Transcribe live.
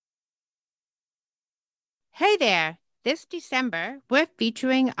Hey there! This December, we're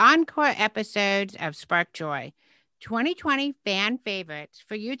featuring encore episodes of Spark Joy, 2020 fan favorites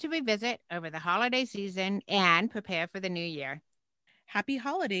for you to revisit over the holiday season and prepare for the new year. Happy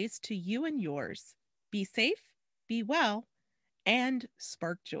holidays to you and yours. Be safe, be well, and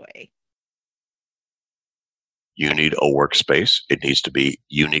spark joy. You need a workspace. It needs to be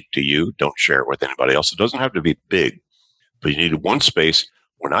unique to you. Don't share it with anybody else. It doesn't have to be big, but you need one space.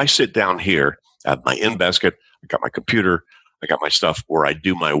 When I sit down here, I have my in basket, I got my computer, I got my stuff where I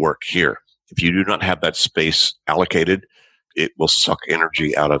do my work here. If you do not have that space allocated, it will suck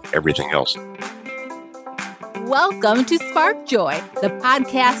energy out of everything else. Welcome to Spark Joy, the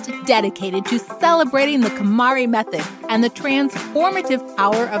podcast dedicated to celebrating the KonMari method and the transformative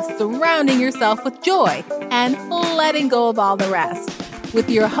power of surrounding yourself with joy and letting go of all the rest.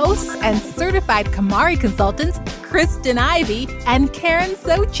 With your hosts and certified KonMari consultants, Kristen Ivy and Karen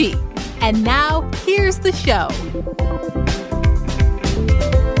Sochi. And now, here's the show.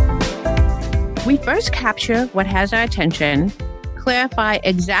 We first capture what has our attention, clarify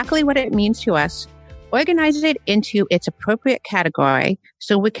exactly what it means to us, organize it into its appropriate category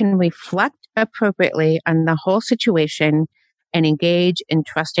so we can reflect appropriately on the whole situation and engage in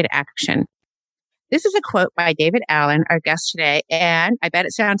trusted action. This is a quote by David Allen, our guest today, and I bet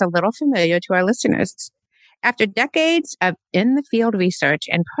it sounds a little familiar to our listeners. After decades of in-the-field research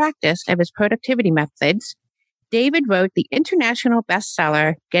and practice of his productivity methods, David wrote the international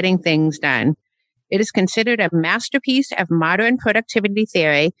bestseller, Getting Things Done. It is considered a masterpiece of modern productivity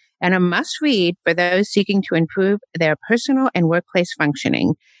theory and a must-read for those seeking to improve their personal and workplace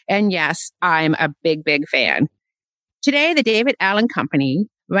functioning. And yes, I'm a big, big fan. Today, the David Allen Company,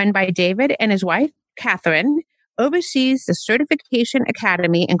 run by David and his wife, Catherine, oversees the Certification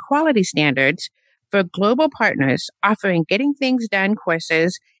Academy and Quality Standards for global partners, offering Getting Things Done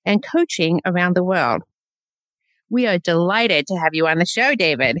courses and coaching around the world. We are delighted to have you on the show,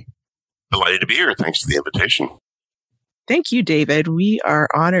 David. Delighted to be here. Thanks for the invitation. Thank you, David. We are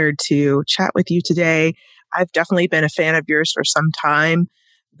honored to chat with you today. I've definitely been a fan of yours for some time.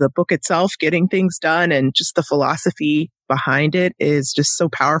 The book itself, Getting Things Done, and just the philosophy behind it is just so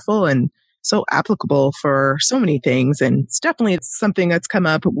powerful and so applicable for so many things. And it's something that's come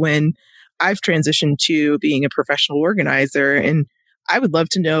up when I've transitioned to being a professional organizer. And I would love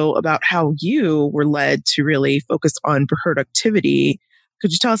to know about how you were led to really focus on productivity.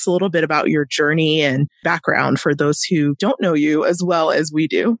 Could you tell us a little bit about your journey and background for those who don't know you as well as we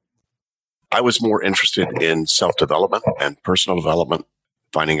do? I was more interested in self-development and personal development,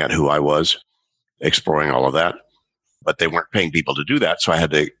 finding out who I was, exploring all of that. But they weren't paying people to do that, so I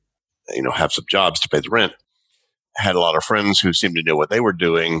had to, have some jobs to pay the rent. I had a lot of friends who seemed to know what they were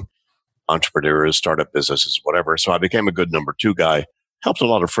doing, entrepreneurs, startup businesses, whatever. So I became a good number two guy, helped a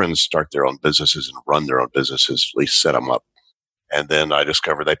lot of friends start their own businesses and run their own businesses, at least set them up. And then I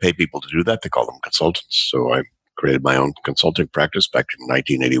discovered they pay people to do that. They call them consultants. So I created my own consulting practice back in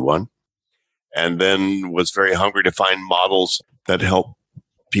 1981. And then was very hungry to find models that help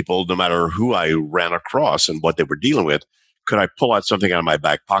people, no matter who I ran across and what they were dealing with. Could I pull out something out of my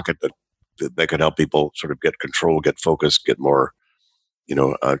back pocket that could help people sort of get control, get focused, get more,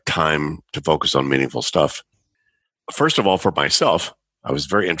 time to focus on meaningful stuff? First of all, for myself, I was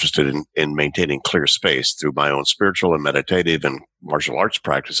very interested in maintaining clear space through my own spiritual and meditative and martial arts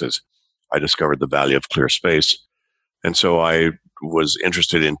practices. I discovered the value of clear space. And so I was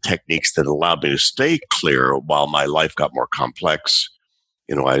interested in techniques that allowed me to stay clear while my life got more complex.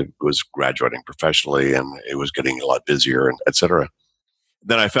 I was graduating professionally and it was getting a lot busier, and et cetera.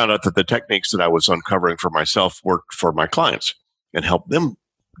 Then I found out that the techniques that I was uncovering for myself worked for my clients and helped them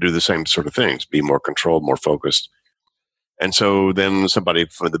do the same sort of things, be more controlled, more focused. And so then somebody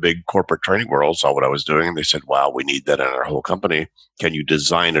from the big corporate training world saw what I was doing and they said, wow, we need that in our whole company. Can you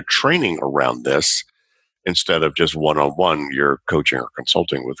design a training around this instead of just one-on-one, you're coaching or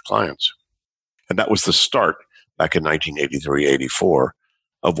consulting with clients? And that was the start back in 1983, 84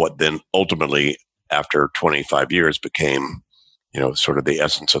 of what then ultimately, after 25 years, became, sort of the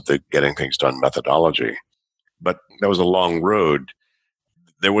essence of the Getting Things Done methodology. But that was a long road.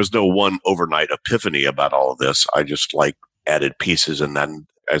 There was no one overnight epiphany about all of this. I just added pieces, and then,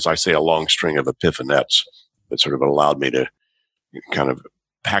 as I say, a long string of epiphanettes that sort of allowed me to kind of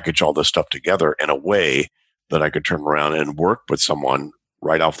package all this stuff together in a way that I could turn around and work with someone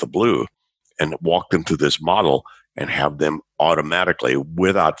right off the blue and walk them through this model and have them automatically,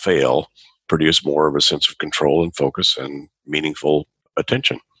 without fail, produce more of a sense of control and focus and meaningful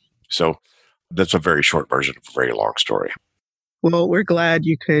attention. So that's a very short version of a very long story. Well, we're glad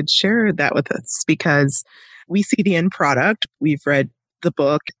you could share that with us because we see the end product. We've read the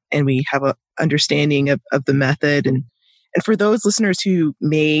book and we have a understanding of the method. And for those listeners who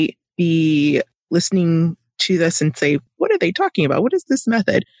may be listening to this and say, what are they talking about? What is this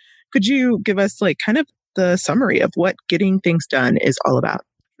method? Could you give us like kind of the summary of what getting things done is all about?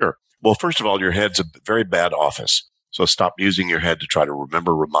 Sure. Well, first of all, your head's a very bad office. So stop using your head to try to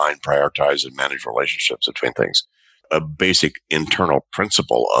remember, remind, prioritize, and manage relationships between things. A basic internal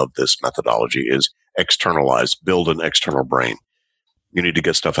principle of this methodology is externalize, build an external brain. You need to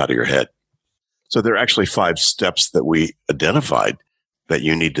get stuff out of your head. So there are actually 5 steps that we identified that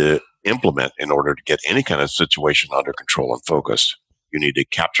you need to implement in order to get any kind of situation under control and focused. You need to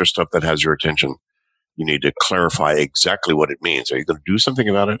capture stuff that has your attention. You need to clarify exactly what it means. Are you going to do something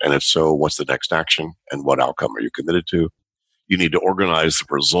about it? And if so, what's the next action? And what outcome are you committed to? You need to organize the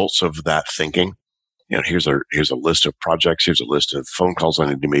results of that thinking. You know, here's a list of projects. Here's a list of phone calls I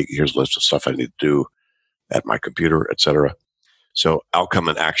need to make. Here's a list of stuff I need to do at my computer, etc. So outcome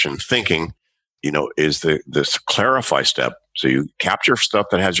and action thinking, is this clarify step. So you capture stuff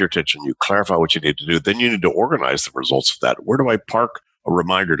that has your attention. You clarify what you need to do. Then you need to organize the results of that. Where do I park a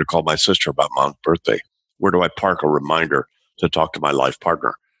reminder to call my sister about Mom's birthday? Where do I park a reminder to talk to my life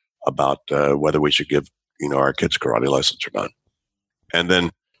partner about whether we should give our kids karate lessons or not? And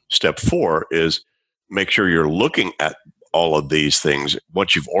then step 4 is make sure you're looking at all of these things.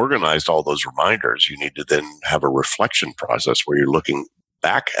 Once you've organized all those reminders, you need to then have a reflection process where you're looking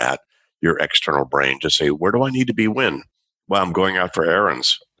back at your external brain to say, where do I need to be when? Well, I'm going out for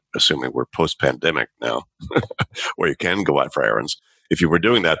errands, assuming we're post-pandemic now, where you can go out for errands. If you were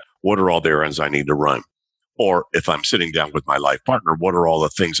doing that, what are all the errands I need to run? Or if I'm sitting down with my life partner, what are all the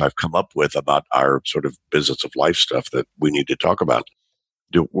things I've come up with about our sort of business of life stuff that we need to talk about?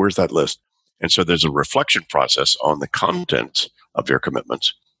 Where's that list? And so there's a reflection process on the contents of your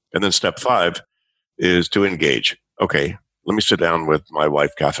commitments. And then step 5 is to engage. Okay, let me sit down with my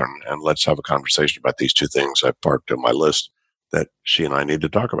wife, Catherine, and let's have a conversation about these 2 things I've parked on my list that she and I need to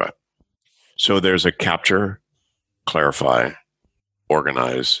talk about. So there's a capture, clarify,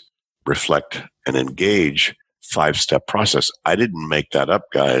 organize, reflect, and engage 5-step process. I didn't make that up,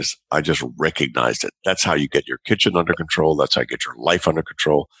 guys. I just recognized it. That's how you get your kitchen under control. That's how you get your life under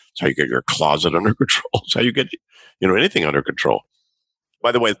control. That's how you get your closet under control. That's how you get, anything under control.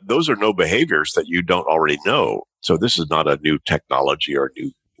 By the way, those are no behaviors that you don't already know. So this is not a new technology or a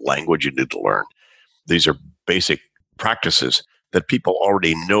new language you need to learn. These are basic practices that people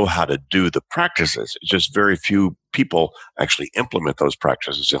already know how to do the practices. It's just very few people actually implement those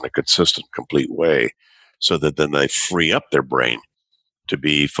practices in a consistent, complete way so that then they free up their brain to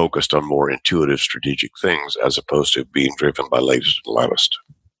be focused on more intuitive, strategic things as opposed to being driven by latest and loudest.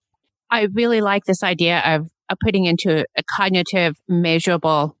 I really like this idea of putting into a cognitive,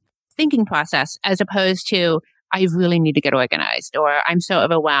 measurable thinking process as opposed to, I really need to get organized, or I'm so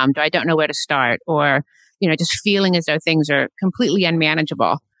overwhelmed, or I don't know where to start, or just feeling as though things are completely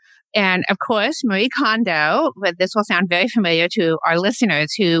unmanageable. And of course, Marie Kondo, but this will sound very familiar to our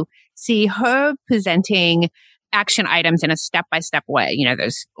listeners who see her presenting action items in a step-by-step way.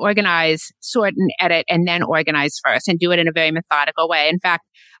 There's organize, sort, and edit, and then organize first, and do it in a very methodical way. In fact,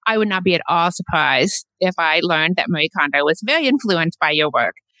 I would not be at all surprised if I learned that Marie Kondo was very influenced by your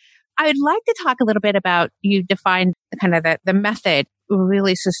work. I would like to talk a little bit about, you defined kind of the method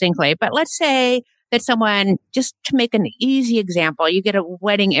really succinctly, but let's say that someone, just to make an easy example, you get a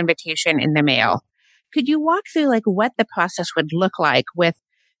wedding invitation in the mail. Could you walk through like what the process would look like with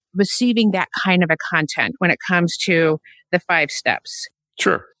receiving that kind of a content when it comes to the 5 steps?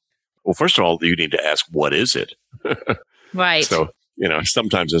 Sure. Well, first of all, you need to ask, what is it? Right. So,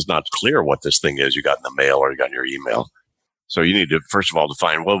 sometimes it's not clear what this thing is you got in the mail or you got in your email. So you need to, first of all,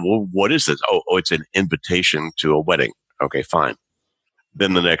 define, well, what is this? Oh, it's an invitation to a wedding. Okay, fine.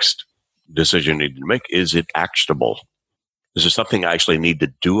 Then the next decision you need to make, is it actionable? Is there something I actually need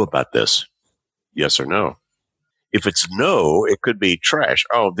to do about this? Yes or no? If it's no, it could be trash.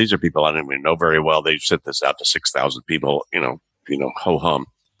 Oh, these are people I don't even know very well. They've sent this out to 6,000 people, ho hum,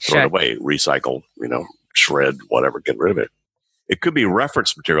 throw it away, recycle, shred, whatever, get rid of it. It could be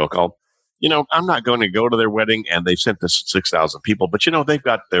reference material called, I'm not going to go to their wedding and they sent this to 6,000 people, but they've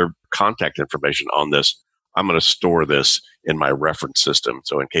got their contact information on this. I'm going to store this in my reference system.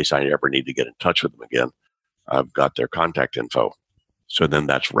 So in case I ever need to get in touch with them again, I've got their contact info. So then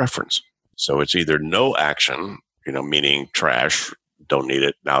that's reference. So it's either no action, meaning trash, don't need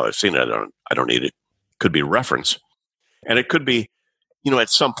it. Now I've seen it, I don't need it. Could be reference. And it could be, at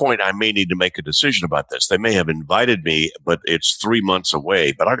some point I may need to make a decision about this. They may have invited me, but it's 3 months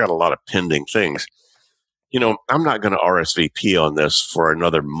away, but I got a lot of pending things. I'm not going to RSVP on this for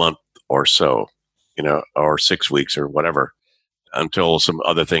another month or so, or 6 weeks or whatever. until some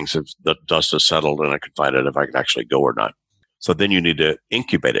other things the dust has settled and I can find out if I can actually go or not. So then you need to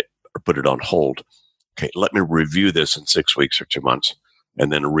incubate it or put it on hold. Okay, let me review this in 6 weeks or 2 months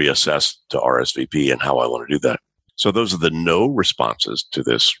and then reassess to RSVP and how I want to do that. So those are the no responses to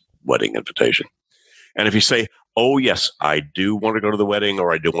this wedding invitation. And if you say, oh, yes, I do want to go to the wedding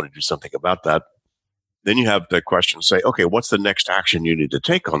or I do want to do something about that, then you have the question, say, okay, what's the next action you need to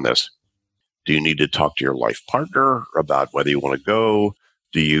take on this? Do you need to talk to your life partner about whether you want to go?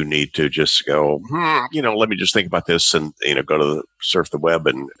 Do you need to just go, let me just think about this and, go to surf the web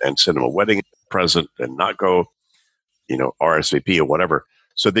and send them a wedding present and not go, RSVP or whatever.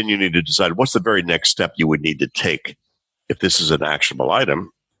 So then you need to decide what's the very next step you would need to take if this is an actionable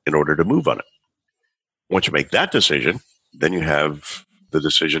item in order to move on it. Once you make that decision, then you have the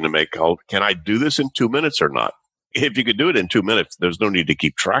decision to make called, can I do this in 2 minutes or not? If you could do it in 2 minutes, there's no need to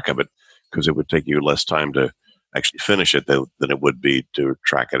keep track of it because it would take you less time to actually finish it than it would be to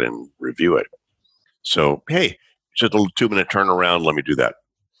track it and review it. So, hey, just a little 2-minute turnaround. Let me do that.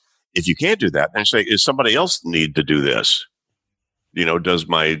 If you can't do that, then say, is somebody else need to do this? Does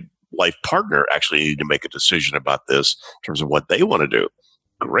my life partner actually need to make a decision about this in terms of what they want to do?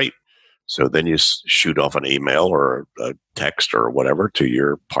 Great. So then you shoot off an email or a text or whatever to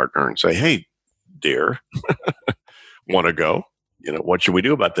your partner and say, hey, dear, want to go? What should we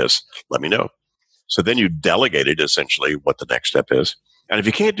do about this? Let me know. So then you delegated essentially what the next step is. And if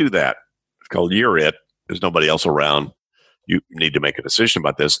you can't do that, it's called you're it. There's nobody else around. You need to make a decision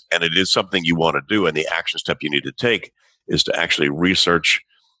about this. And it is something you want to do. And the action step you need to take is to actually research,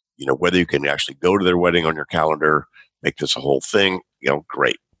 whether you can actually go to their wedding on your calendar, make this a whole thing,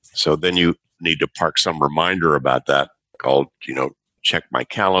 great. So then you need to park some reminder about that called, check my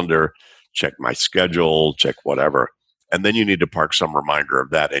calendar, check my schedule, check whatever. And then you need to park some reminder of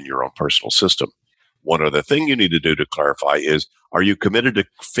that in your own personal system. One other thing you need to do to clarify is, are you committed to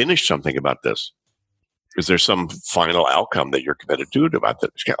finish something about this? Is there some final outcome that you're committed to about this?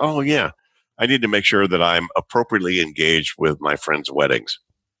 Oh, yeah. I need to make sure that I'm appropriately engaged with my friends' weddings.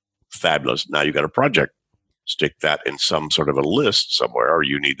 Fabulous. Now you got a project. Stick that in some sort of a list somewhere, or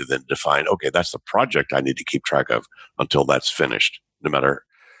you need to then define, okay, that's the project I need to keep track of until that's finished, no matter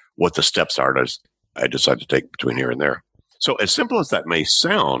what the steps are I decide to take between here and there. So as simple as that may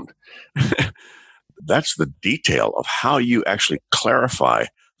sound, that's the detail of how you actually clarify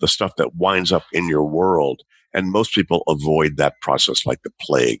the stuff that winds up in your world. And most people avoid that process like the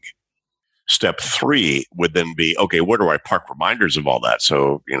plague. Step 3 would then be, okay, where do I park reminders of all that?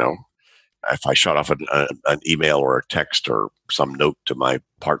 So, if I shot off an email or a text or some note to my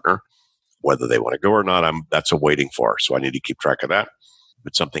partner, whether they want to go or not, that's a waiting for. So I need to keep track of that.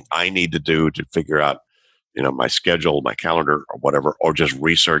 It's something I need to do to figure out, my schedule, my calendar or whatever, or just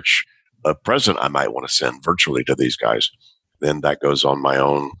research a present I might want to send virtually to these guys. Then that goes on my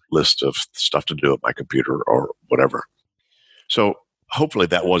own list of stuff to do at my computer or whatever. So hopefully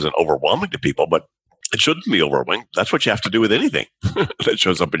that wasn't overwhelming to people, but it shouldn't be overwhelming. That's what you have to do with anything that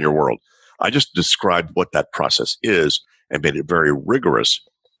shows up in your world. I just described what that process is and made it very rigorous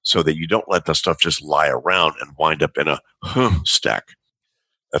so that you don't let the stuff just lie around and wind up in a stack.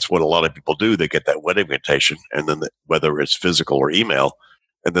 That's what a lot of people do. They get that wedding invitation, and then whether it's physical or email,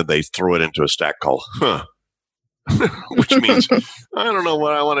 and then they throw it into a stack called which means, I don't know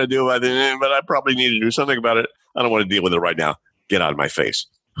what I want to do about it, but I probably need to do something about it. I don't want to deal with it right now. Get out of my face.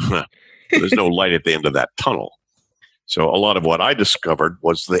 There's no light at the end of that tunnel. So a lot of what I discovered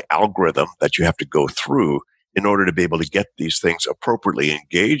was the algorithm that you have to go through in order to be able to get these things appropriately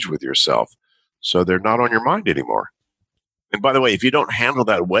engaged with yourself so they're not on your mind anymore. And by the way, if you don't handle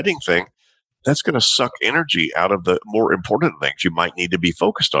that wedding thing, that's going to suck energy out of the more important things you might need to be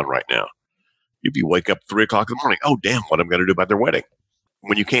focused on right now. You'd be wake up 3 o'clock in the morning. Oh, damn, what am I going to do about their wedding?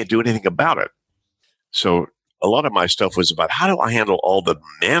 When you can't do anything about it. So a lot of my stuff was about how do I handle all the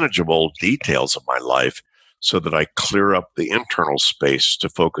manageable details of my life so that I clear up the internal space to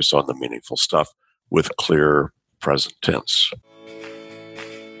focus on the meaningful stuff with clear present tense.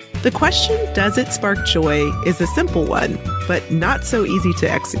 The question, does it spark joy, is a simple one, but not so easy to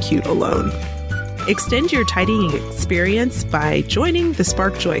execute alone. Extend your tidying experience by joining the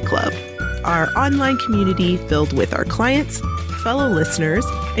Spark Joy Club, our online community filled with our clients, fellow listeners,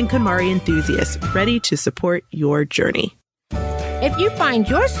 and KonMari enthusiasts ready to support your journey. If you find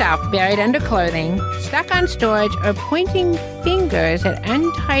yourself buried under clothing, stuck on storage, or pointing fingers at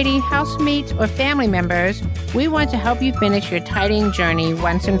untidy housemates or family members, we want to help you finish your tidying journey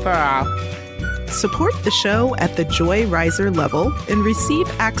once and for all. Support the show at the Joy Riser level and receive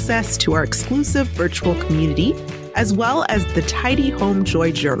access to our exclusive virtual community, as well as the Tidy Home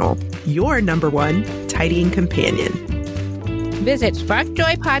Joy Journal, your #1 tidying companion. Visit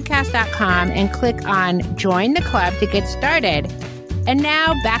sparkjoypodcast.com and click on Join the Club to get started. And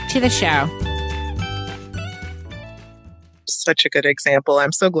now back to the show. Such a good example.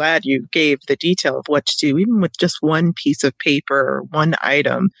 I'm so glad you gave the detail of what to do, even with just one piece of paper or one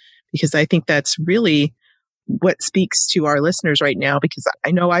item, because I think that's really what speaks to our listeners right now, because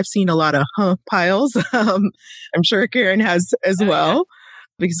I know I've seen a lot of piles. I'm sure Karen has as well,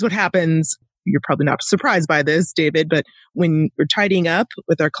 because what happens, you're probably not surprised by this, David, but when we're tidying up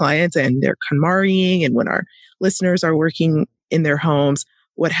with our clients and they're KonMariing, and when our listeners are working in their homes,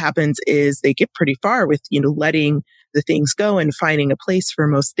 what happens is they get pretty far with, letting the things go and finding a place for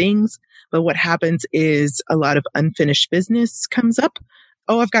most things. But what happens is a lot of unfinished business comes up.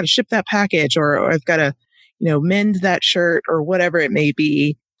 Oh, I've got to ship that package, or I've got to, mend that shirt, or whatever it may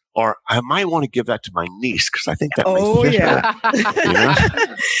be. Or I might want to give that to my niece because I think that might fit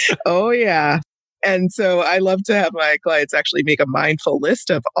her. Oh, yeah. And so I love to have my clients actually make a mindful list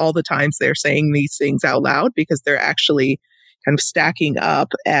of all the times they're saying these things out loud, because they're actually kind of stacking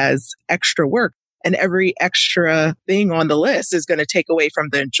up as extra work. And every extra thing on the list is going to take away from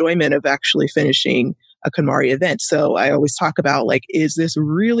the enjoyment of actually finishing a KonMari event. So I always talk about, is this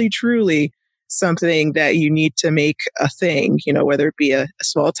really truly something that you need to make a thing, whether it be a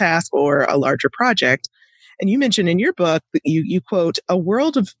small task or a larger project. And you mentioned in your book, you quote, "A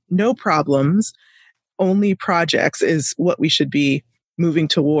world of no problems, only projects is what we should be moving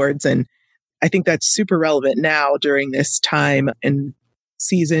towards." And I think that's super relevant now during this time and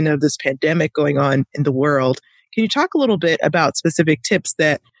season of this pandemic going on in the world. Can you talk a little bit about specific tips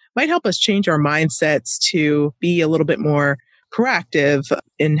that might help us change our mindsets to be a little bit more proactive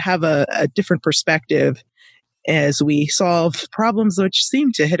and have a different perspective as we solve problems which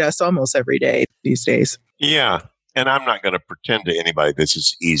seem to hit us almost every day these days? Yeah. And I'm not going to pretend to anybody this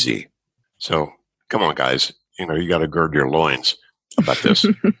is easy. So come on, guys. You got to gird your loins about this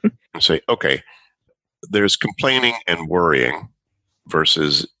and say, okay, there's complaining and worrying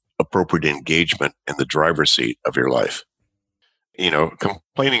versus appropriate engagement in the driver's seat of your life.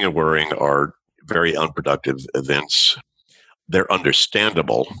 Complaining and worrying are very unproductive events. They're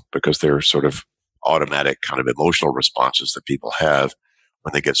understandable because they're sort of automatic kind of emotional responses that people have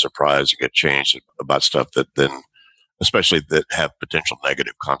when they get surprised and get changed about stuff that then, especially that have potential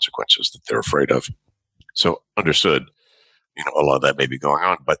negative consequences that they're afraid of. So understood, a lot of that may be going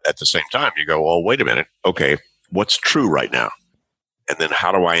on, but at the same time you go, well, wait a minute. Okay, what's true right now? And then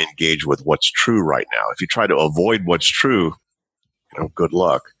how do I engage with what's true right now? If you try to avoid what's true, good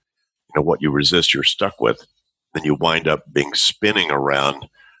luck. What you resist, you're stuck with. Then you wind up spinning around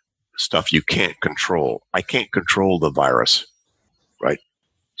stuff you can't control. I can't control the virus, right?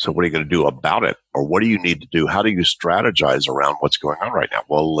 So what are you going to do about it? Or what do you need to do? How do you strategize around what's going on right now?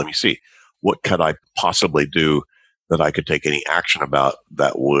 Well, let me see. What could I possibly do that I could take any action about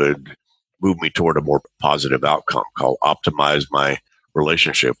that would move me toward a more positive outcome, called optimize my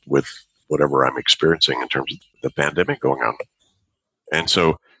relationship with whatever I'm experiencing in terms of the pandemic going on. And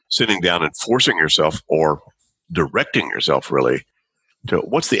so sitting down and forcing yourself, or directing yourself really, to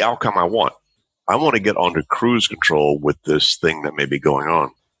what's the outcome I want? I want to get onto cruise control with this thing that may be going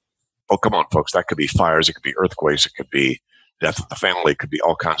on. Oh, come on, folks. That could be fires. It could be earthquakes. It could be death of the family. It could be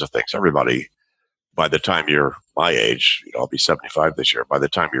all kinds of things. Everybody, by the time you're my age, I'll be 75 this year. By the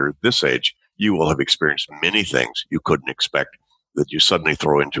time you're this age, you will have experienced many things you couldn't expect that you suddenly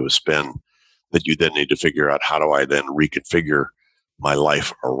throw into a spin that you then need to figure out, how do I then reconfigure my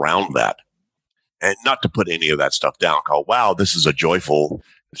life around that? And not to put any of that stuff down, called, wow, this is a joyful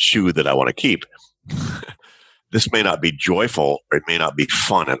shoe that I want to keep. This may not be joyful, or it may not be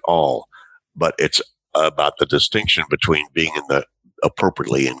fun at all, but it's about the distinction between being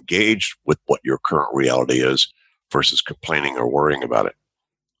appropriately engaged with what your current reality is versus complaining or worrying about it.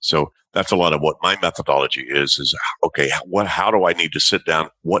 So that's a lot of what my methodology is okay, how do I need to sit down?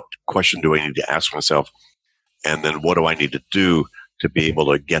 What question do I need to ask myself? And then what do I need to do to be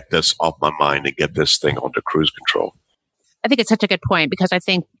able to get this off my mind and get this thing onto cruise control? I think it's such a good point, because I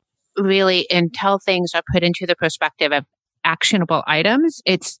think really until things are put into the perspective of actionable items,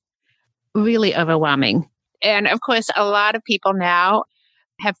 it's really overwhelming. And of course, a lot of people now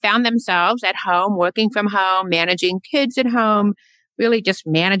have found themselves at home, working from home, managing kids at home, really just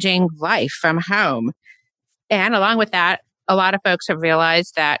managing life from home. And along with that, a lot of folks have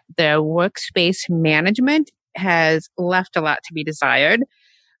realized that the workspace management has left a lot to be desired.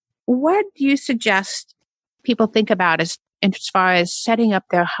 What do you suggest people think about as far as setting up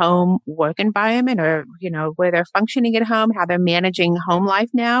their home work environment, or, where they're functioning at home, how they're managing home life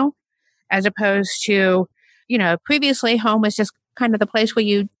now, as opposed to, previously home was just kind of the place where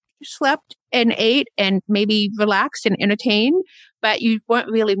you slept and ate and maybe relaxed and entertained, but you weren't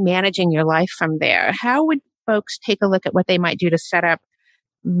really managing your life from there. How would folks take a look at what they might do to set up,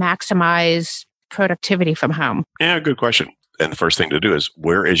 maximize productivity from home? Yeah, good question. And the first thing to do is,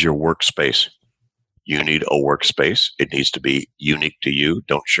 where is your workspace? You need a workspace. It needs to be unique to you.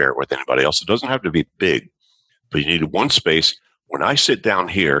 Don't share it with anybody else. It doesn't have to be big, but you need one space. When I sit down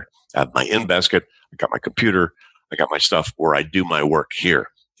here, I have my in basket, I got my computer, I got my stuff where I do my work here.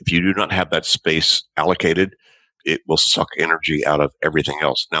 If you do not have that space allocated, it will suck energy out of everything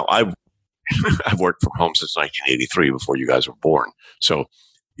else. Now, I've worked from home since 1983, before you guys were born. So,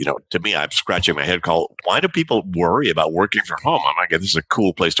 to me, I'm scratching my head, why do people worry about working from home? I'm like, this is a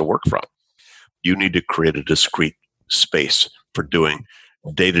cool place to work from. You need to create a discrete space for doing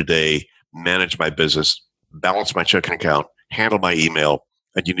day-to-day, manage my business, balance my checking account, handle my email,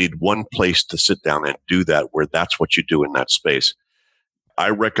 and you need one place to sit down and do that, where that's what you do in that space. I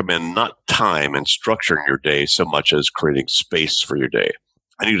recommend not time and structuring your day so much as creating space for your day.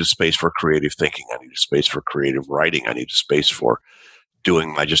 I need a space for creative thinking. I need a space for creative writing. I need a space for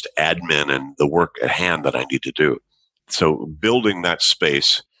doing my just admin and the work at hand that I need to do. So building that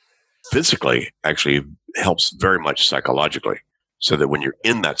space physically actually helps very much psychologically, so that when you're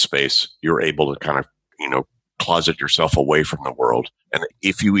in that space, you're able to kind of, closet yourself away from the world. And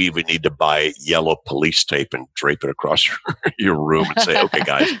if you even need to buy yellow police tape and drape it across your room and say, okay,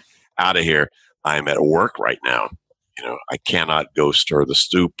 guys, out of here. I'm at work right now. I cannot go stir the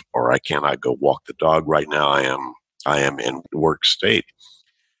stoop, or I cannot go walk the dog right now. I am in work state.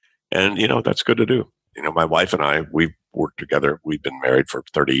 And, that's good to do. My wife and I, we've worked together. We've been married for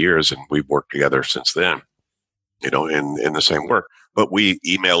 30 years and we've worked together since then, in the same work. But we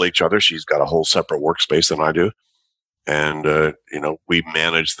email each other. She's got a whole separate workspace than I do. And, we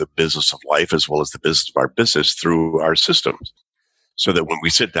manage the business of life as well as the business of our business through our systems, so that when we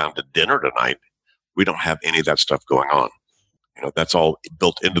sit down to dinner tonight, we don't have any of that stuff going on. That's all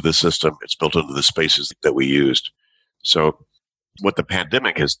built into the system. It's built into the spaces that we used. So what the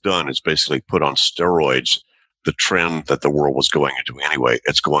pandemic has done is basically put on steroids the trend that the world was going into anyway.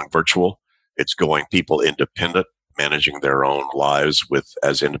 It's going virtual. It's going people independent, managing their own lives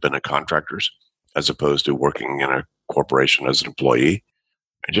as independent contractors, as opposed to working in a corporation as an employee.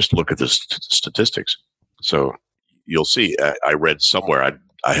 And just look at the statistics. So you'll see, I read somewhere,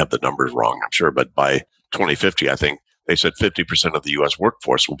 I have the numbers wrong, I'm sure, but by 2050, I think they said 50% of the U.S.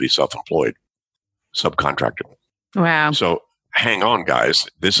 workforce will be self-employed, subcontracted. Wow. So hang on, guys.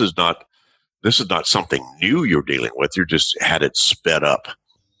 This is not something new you're dealing with. You just had it sped up.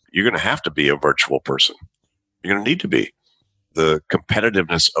 You're going to have to be a virtual person. You're going to need to be. The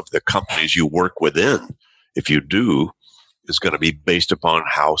competitiveness of the companies you work within, if you do, is going to be based upon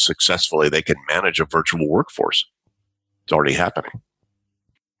how successfully they can manage a virtual workforce. It's already happening.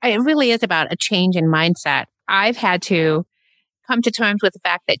 It really is about a change in mindset. I've had to come to terms with the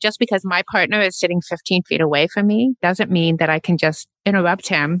fact that just because my partner is sitting 15 feet away from me doesn't mean that I can just interrupt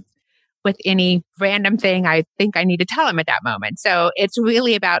him with any random thing I think I need to tell him at that moment. So it's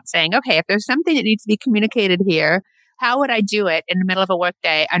really about saying, okay, if there's something that needs to be communicated here, how would I do it in the middle of a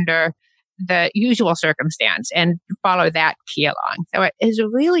workday under the usual circumstance, and follow that key along? So it is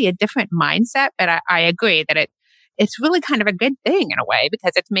really a different mindset, but I agree that it's really kind of a good thing in a way,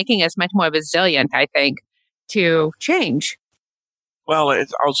 because it's making us much more resilient, I think, to change. Well,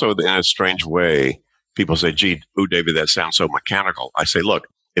 it's also in a strange way, people say, gee, David, that sounds so mechanical. I say, look,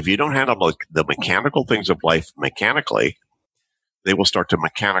 if you don't handle the mechanical things of life mechanically, they will start to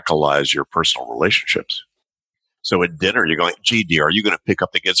mechanicalize your personal relationships. So at dinner, you're going, gee, dear, are you going to pick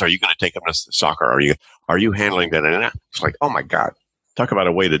up the kids? Are you going to take them to soccer? Are you handling that? And it's like, oh my God, talk about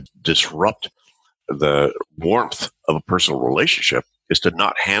a way to disrupt the warmth of a personal relationship, is to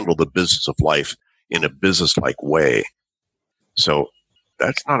not handle the business of life in a business-like way. So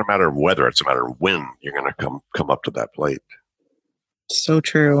that's not a matter of whether, it's a matter of when you're going to come up to that plate. So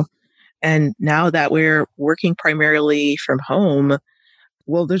true. And now that we're working primarily from home,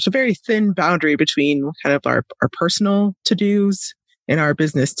 well, there's a very thin boundary between kind of our personal to-dos and our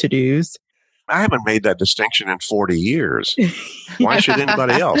business to-dos. I haven't made that distinction in 40 years. Why should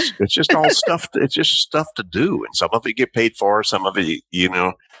anybody else? It's just all stuff. It's just stuff to do. And some of it you get paid for. Some of it,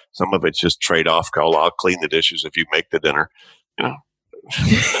 some of it's just trade-off. I'll clean the dishes if you make the dinner.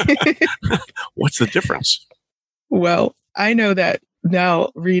 What's the difference? Well, I know that now,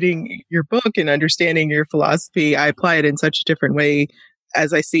 reading your book and understanding your philosophy, I apply it in such a different way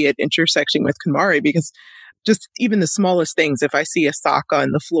as I see it intersecting with KonMari, because just even the smallest things, if I see a sock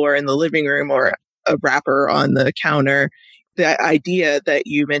on the floor in the living room or a wrapper on the counter, the idea that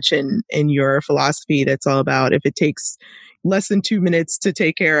you mentioned in your philosophy, that's all about if it takes less than 2 minutes to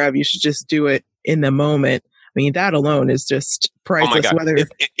take care of. You should just do it in the moment. I mean, that alone is just priceless. Oh my God. Whether If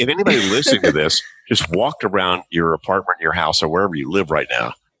anybody listening to this just walked around your apartment, your house, or wherever you live right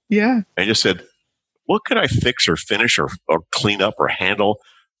now, yeah, and just said, what could I fix or finish or clean up or handle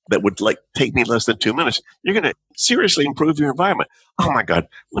that would take me less than 2 minutes? You're going to seriously improve your environment. Oh my God,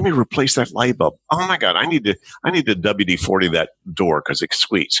 let me replace that light bulb. Oh my God, I need to WD-40 that door because it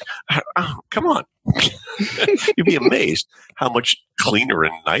squeaks. Oh, come on. You'd be amazed how much cleaner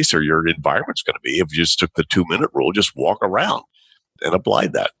and nicer your environment's going to be if you just took the 2-minute rule, just walk around and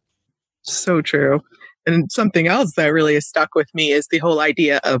applied that. So true. And something else that really has stuck with me is the whole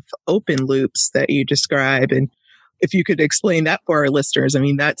idea of open loops that you describe. And if you could explain that for our listeners, I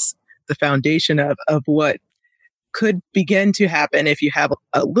mean, that's the foundation of what could begin to happen if you have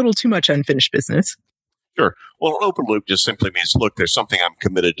a little too much unfinished business. Sure. Well, an open loop just simply means, look, there's something I'm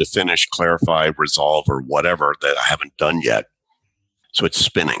committed to finish, clarify, resolve, or whatever that I haven't done yet. So it's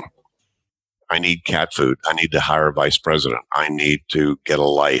spinning. I need cat food. I need to hire a vice president. I need to get a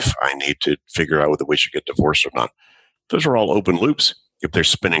life. I need to figure out whether we should get divorced or not. Those are all open loops if they're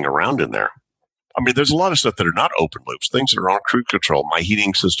spinning around in there. I mean, there's a lot of stuff that are not open loops, things that are on cruise control. My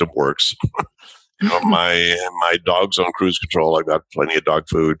heating system works. My dog's on cruise control. I've got plenty of dog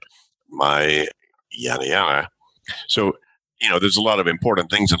food. My yada yada. So, there's a lot of important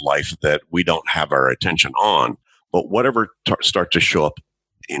things in life that we don't have our attention on, but whatever start to show up,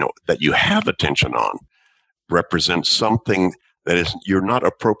 that you have attention on represents something that you're not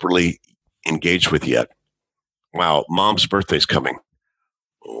appropriately engaged with yet. Wow, mom's birthday's coming.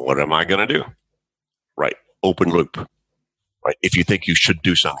 What am I going to do? Right. Open loop. Right. If you think you should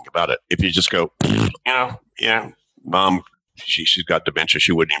do something about it, if you just go, mom, she's got dementia.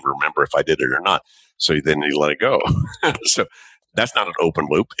 She wouldn't even remember if I did it or not. So then you let it go. So that's not an open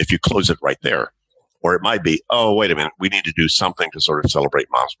loop if you close it right there. Or it might be, oh, wait a minute, we need to do something to sort of celebrate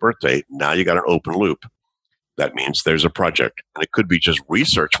mom's birthday. Now you got an open loop. That means there's a project. And it could be just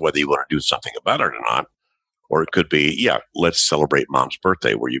research whether you want to do something about it or not. Or it could be, let's celebrate mom's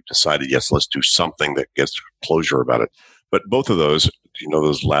birthday, where you've decided, yes, let's do something that gets closure about it. But both of those,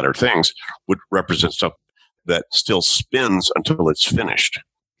 those latter things would represent stuff that still spins until it's finished.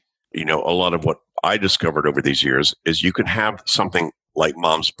 A lot of what I discovered over these years is you can have something like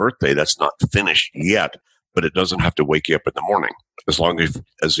mom's birthday that's not finished yet, but it doesn't have to wake you up in the morning. As long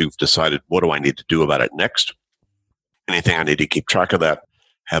as you've decided, what do I need to do about it next? Anything I need to keep track of that?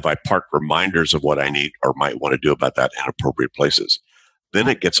 Have I parked reminders of what I need or might want to do about that in appropriate places? Then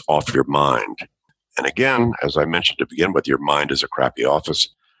it gets off your mind. And again, as I mentioned to begin with, your mind is a crappy office.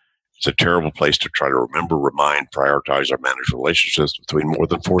 It's a terrible place to try to remember, remind, prioritize, or manage relationships between more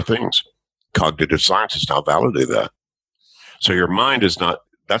than 4 things. Cognitive science has now validated that. So your mind that's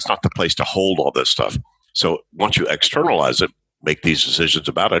not the place to hold all this stuff. So once you externalize it, make these decisions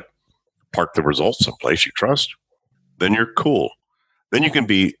about it, park the results someplace you trust, then you're cool. Then you can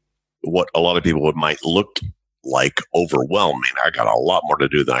be what a lot of people might look like overwhelming. I got a lot more to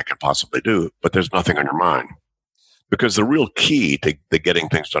do than I can possibly do, but there's nothing on your mind. Because the real key to the getting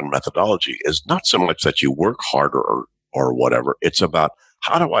things done methodology is not so much that you work harder or whatever. It's about,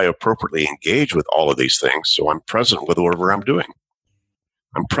 how do I appropriately engage with all of these things so I'm present with whatever I'm doing?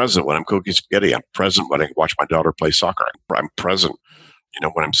 I'm present when I'm cooking spaghetti. I'm present when I watch my daughter play soccer. I'm present,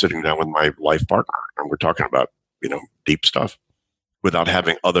 when I'm sitting down with my life partner and we're talking about, deep stuff without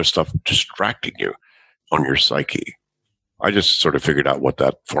having other stuff distracting you on your psyche. I just sort of figured out what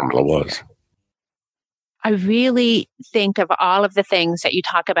that formula was. I really think of all of the things that you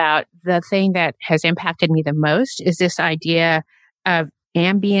talk about, the thing that has impacted me the most is this idea of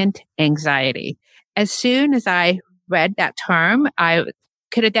ambient anxiety. As soon as I read that term, I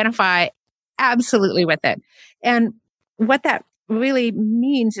could identify absolutely with it. And what that really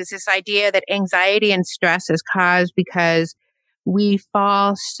means is this idea that anxiety and stress is caused because we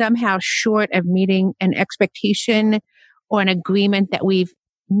fall somehow short of meeting an expectation or an agreement that we've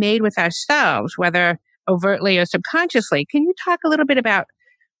made with ourselves, whether overtly or subconsciously. Can you talk a little bit about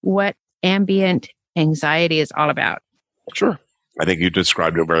what ambient anxiety is all about? Sure. I think you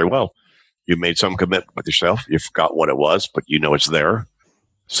described it very well. You made some commitment with yourself. You forgot what it was, but it's there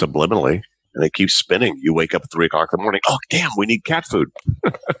subliminally, and it keeps spinning. You wake up at 3 o'clock in the morning. Oh, damn, we need cat food.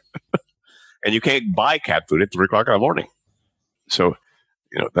 And you can't buy cat food at 3 o'clock in the morning. So,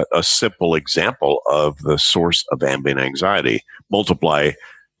 that a simple example of the source of ambient anxiety, multiply,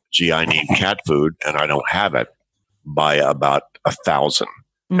 gee, I need cat food and I don't have it, by about 1,000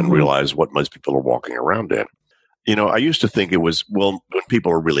 and realize what most people are walking around in. I used to think it was, when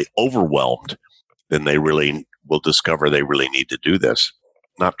people are really overwhelmed, then they really will discover they really need to do this.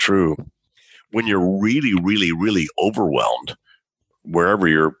 Not true. when you're really, really, really overwhelmed,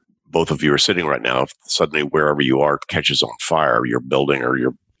 wherever both of you are sitting right now, if suddenly wherever you are catches on fire, your building or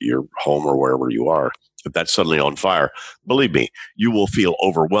your home or wherever you are, if that's suddenly on fire, believe me, you will feel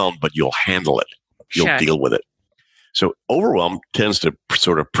overwhelmed, but you'll handle it. You'll deal with it. So overwhelm tends to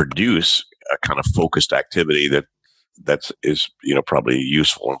sort of produce a kind of focused activity that is probably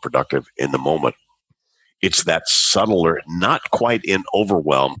useful and productive in the moment. It's that subtler, not quite in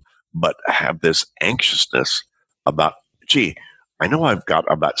overwhelm, but have this anxiousness about, gee, I know I've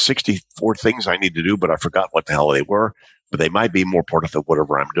got about 64 things I need to do, but I forgot what the hell they were, but they might be more important than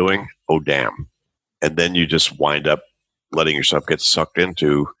whatever I'm doing. Oh, damn. And then you just wind up letting yourself get sucked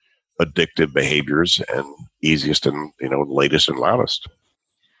into addictive behaviors and easiest and, latest and loudest.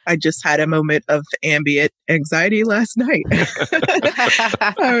 I just had a moment of ambient anxiety last night.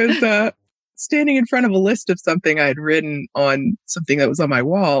 I was standing in front of a list of something I had written on something that was on my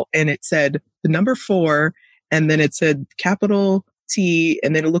wall, and it said the number 4, and then it said capital T,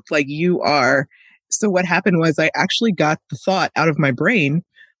 and then it looked like you are. So what happened was I actually got the thought out of my brain,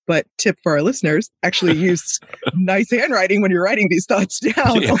 but tip for our listeners, actually use nice handwriting when you're writing these thoughts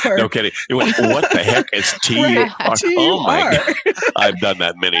down. Yeah, no kidding. You went, what the heck is T-U-R? Oh my God. I've done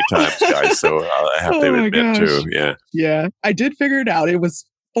that many times, guys. So I have to admit too. Yeah. Yeah. I did figure it out. It was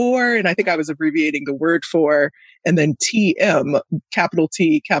 4, and I think I was abbreviating the word for, and then TM, capital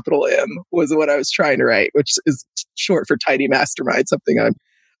T, capital M was what I was trying to write, which is short for Tidy Mastermind, something I'm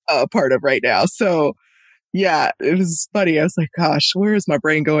a part of right now. So yeah, it was funny. I was like, gosh, where is my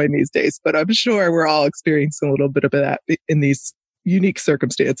brain going these days? But I'm sure we're all experiencing a little bit of that in these unique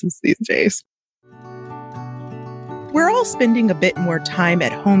circumstances these days. We're all spending a bit more time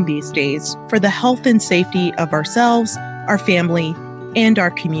at home these days for the health and safety of ourselves, our family, and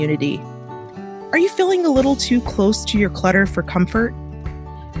our community. Are you feeling a little too close to your clutter for comfort?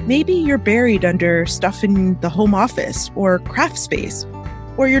 Maybe you're buried under stuff in the home office or craft space,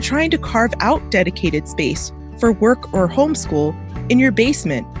 or you're trying to carve out dedicated space for work or homeschool in your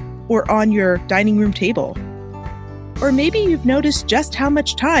basement or on your dining room table. Or maybe you've noticed just how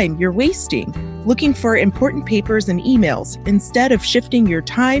much time you're wasting looking for important papers and emails instead of shifting your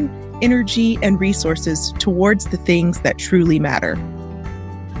time, energy, and resources towards the things that truly matter.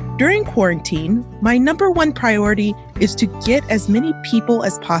 During quarantine, my number one priority is to get as many people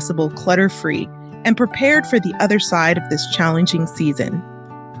as possible clutter-free and prepared for the other side of this challenging season.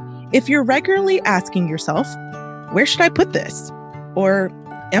 If you're regularly asking yourself, where should I put this? Or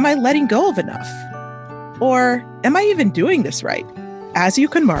am I letting go of enough? Or am I even doing this right? As you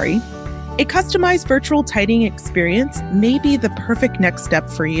KonMari, a customized virtual tidying experience may be the perfect next step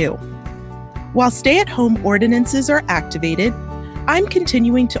for you. While stay-at-home ordinances are activated, I'm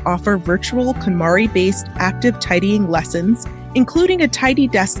continuing to offer virtual KonMari-based active tidying lessons, including a Tidy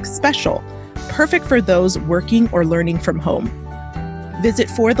Desk special, perfect for those working or learning from home. Visit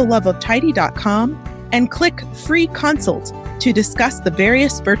fortheloveoftidy.com and click Free Consult to discuss the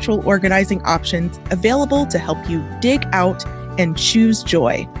various virtual organizing options available to help you dig out and choose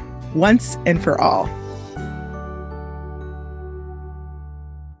joy once and for all.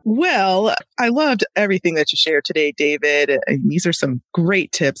 Well, I loved everything that you shared today, David. And these are some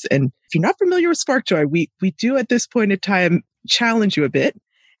great tips. And if you're not familiar with SparkJoy, we do at this point in time challenge you a bit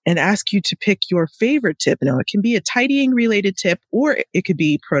and ask you to pick your favorite tip. Now, it can be a tidying related tip or it could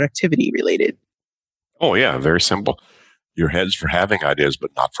be productivity related. Oh, yeah. Very simple. Your head's for having ideas, but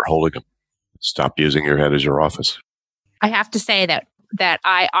not for holding them. Stop using your head as your office. I have to say that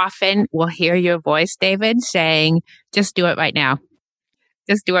I often will hear your voice, David, saying, just do it right now.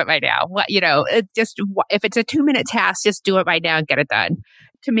 Just do it right now. If it's a 2-minute task, just do it right now and get it done.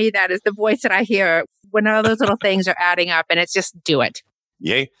 To me, that is the voice that I hear when all those little things are adding up, and it's just do it.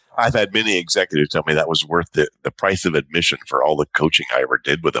 Yay. I've had many executives tell me that was worth the price of admission for all the coaching I ever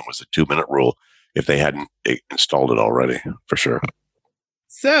did with them was the 2-minute rule if they hadn't installed it already, for sure.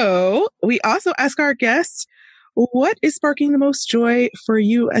 So we also ask our guests, what is sparking the most joy for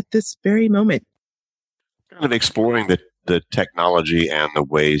you at this very moment? Kind of exploring the technology and the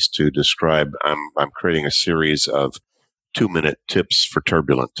ways to describe. I'm creating a series of 2-minute tips for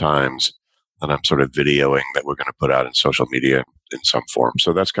turbulent times, and I'm sort of videoing that we're going to put out in social media in some form.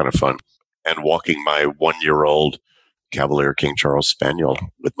 So that's kind of fun. And walking my 1-year-old Cavalier King Charles Spaniel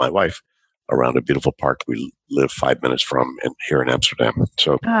with my wife around a beautiful park we live 5 minutes from here in Amsterdam.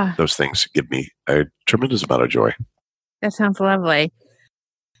 So those things give me a tremendous amount of joy. That sounds lovely.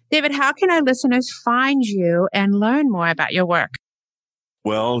 David, how can our listeners find you and learn more about your work?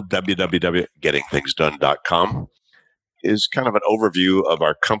 Well, www.gettingthingsdone.com is kind of an overview of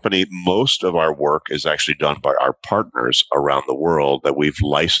our company. Most of our work is actually done by our partners around the world that we've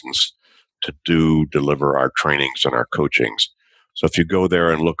licensed to deliver our trainings and our coachings. So if you go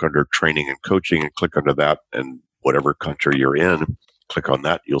there and look under training and coaching and click under that, and whatever country you're in, click on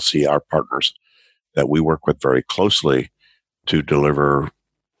that, you'll see our partners that we work with very closely to deliver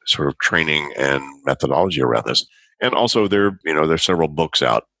sort of training and methodology around this. And also there's several books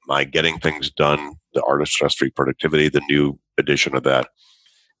out. My Getting Things Done, The Art of Stress-Free Productivity, the new edition of that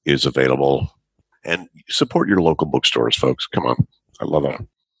is available. And support your local bookstores, folks. Come on. I love that.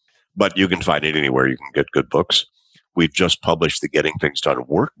 But you can find it anywhere you can get good books. We've just published the Getting Things Done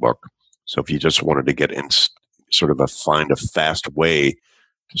workbook. So if you just wanted to get in find a fast way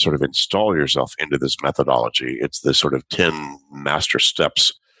to sort of install yourself into this methodology, it's the sort of 10 master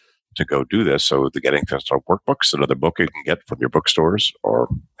steps to go do this. So the Getting Things Done workbook's another book you can get from your bookstores or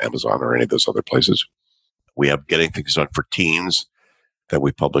Amazon or any of those other places. We have Getting Things Done for Teens that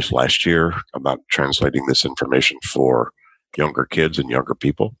we published last year about translating this information for younger kids and younger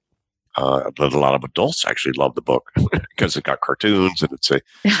people. But a lot of adults actually love the book because it got cartoons and it's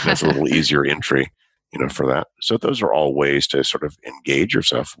a little easier entry, for that. So those are all ways to sort of engage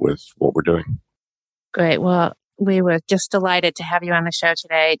yourself with what we're doing. Great. Well, we were just delighted to have you on the show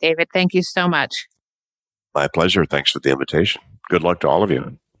today, David. Thank you so much. My pleasure. Thanks for the invitation. Good luck to all of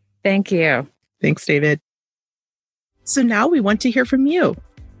you. Thank you. Thanks, David. So now we want to hear from you.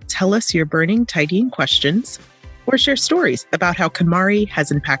 Tell us your burning tidying questions or share stories about how KonMari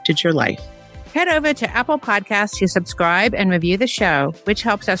has impacted your life. Head over to Apple Podcasts to subscribe and review the show, which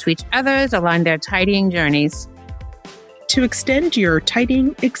helps us reach others along their tidying journeys. To extend your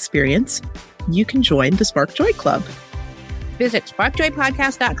tidying experience, you can join the Spark Joy Club. Visit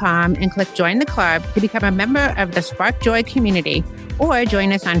sparkjoypodcast.com and click Join the Club to become a member of the Spark Joy community, or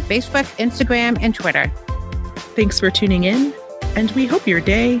join us on Facebook, Instagram, and Twitter. Thanks for tuning in, and we hope your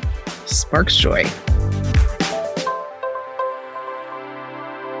day sparks joy.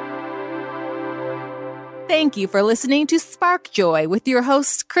 Thank you for listening to Spark Joy with your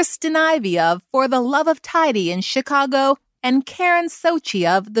hosts Kristen Ivy of For the Love of Tidy in Chicago and Karen Sochi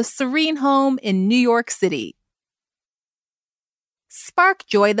of The Serene Home in New York City. Spark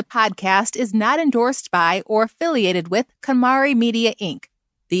Joy, the podcast, is not endorsed by or affiliated with KonMari Media, Inc.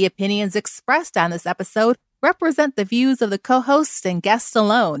 The opinions expressed on this episode represent the views of the co-hosts and guests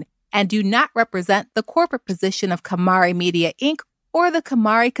alone and do not represent the corporate position of KonMari Media, Inc. or the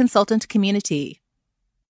KonMari consultant community.